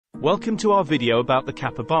Welcome to our video about the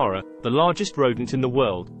capybara, the largest rodent in the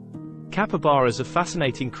world. Capybaras are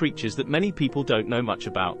fascinating creatures that many people don't know much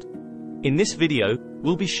about. In this video,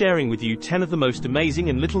 we'll be sharing with you 10 of the most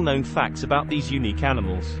amazing and little-known facts about these unique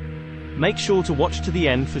animals. Make sure to watch to the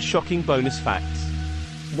end for shocking bonus facts.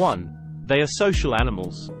 1. They are social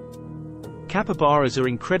animals. Capybaras are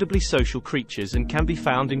incredibly social creatures and can be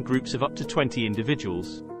found in groups of up to 20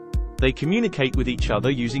 individuals. They communicate with each other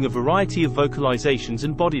using a variety of vocalizations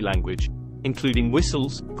and body language, including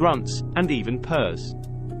whistles, grunts, and even purrs.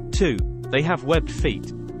 2. They have webbed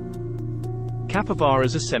feet.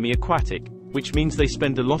 Capybaras are semi-aquatic, which means they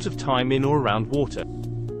spend a lot of time in or around water.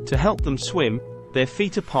 To help them swim, their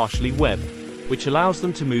feet are partially webbed, which allows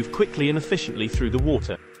them to move quickly and efficiently through the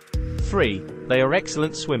water. 3. They are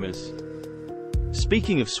excellent swimmers.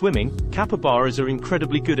 Speaking of swimming, capybaras are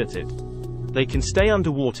incredibly good at it. They can stay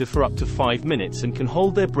underwater for up to 5 minutes and can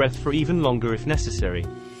hold their breath for even longer if necessary.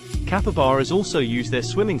 Capybaras also use their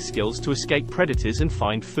swimming skills to escape predators and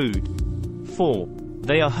find food. 4.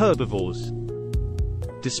 They are herbivores.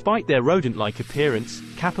 Despite their rodent-like appearance,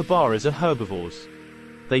 capybaras are herbivores.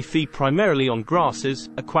 They feed primarily on grasses,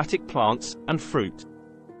 aquatic plants, and fruit.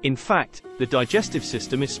 In fact, the digestive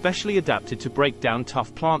system is specially adapted to break down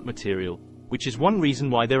tough plant material, which is one reason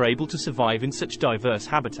why they're able to survive in such diverse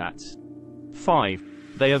habitats. 5.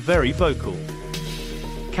 They are very vocal.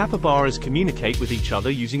 Capybaras communicate with each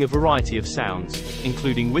other using a variety of sounds,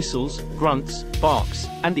 including whistles, grunts, barks,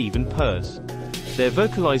 and even purrs. Their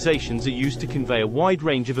vocalizations are used to convey a wide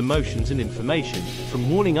range of emotions and information, from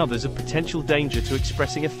warning others of potential danger to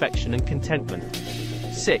expressing affection and contentment.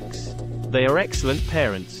 6. They are excellent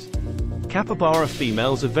parents. Capybara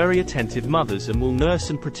females are very attentive mothers and will nurse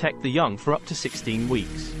and protect the young for up to 16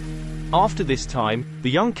 weeks. After this time,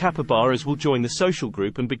 the young capybaras will join the social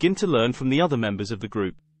group and begin to learn from the other members of the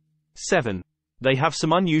group. 7. They have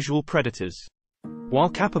some unusual predators. While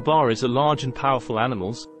capybaras are large and powerful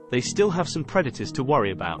animals, they still have some predators to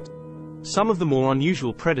worry about. Some of the more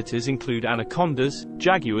unusual predators include anacondas,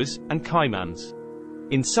 jaguars, and caimans.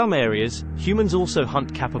 In some areas, humans also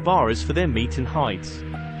hunt capybaras for their meat and hides.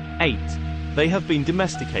 8. They have been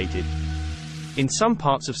domesticated. In some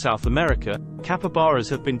parts of South America, capybaras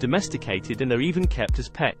have been domesticated and are even kept as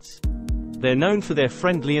pets. They're known for their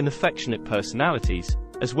friendly and affectionate personalities,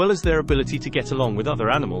 as well as their ability to get along with other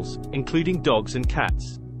animals, including dogs and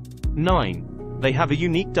cats. 9. They have a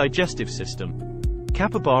unique digestive system.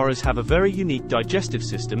 Capybaras have a very unique digestive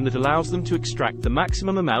system that allows them to extract the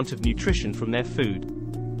maximum amount of nutrition from their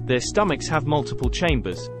food. Their stomachs have multiple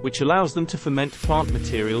chambers, which allows them to ferment plant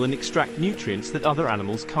material and extract nutrients that other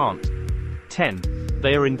animals can't. 10.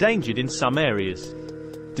 They are endangered in some areas.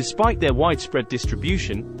 Despite their widespread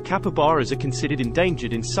distribution, capybaras are considered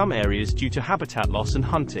endangered in some areas due to habitat loss and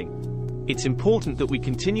hunting. It's important that we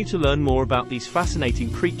continue to learn more about these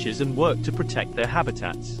fascinating creatures and work to protect their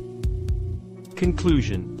habitats.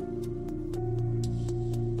 Conclusion.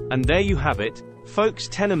 And there you have it, folks,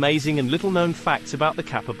 10 amazing and little-known facts about the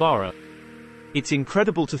capybara. It's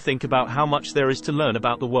incredible to think about how much there is to learn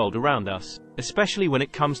about the world around us, especially when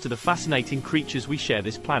it comes to the fascinating creatures we share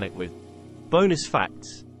this planet with. Bonus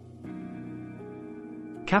facts.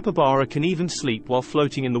 Capybara can even sleep while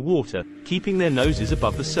floating in the water, keeping their noses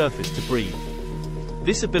above the surface to breathe.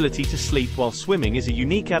 This ability to sleep while swimming is a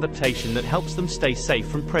unique adaptation that helps them stay safe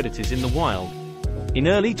from predators in the wild. In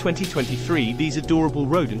early 2023, these adorable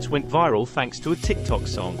rodents went viral thanks to a TikTok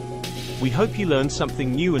song. We hope you learned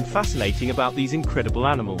something new and fascinating about these incredible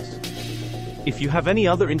animals. If you have any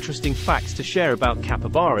other interesting facts to share about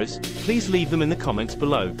capybaras, please leave them in the comments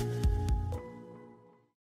below.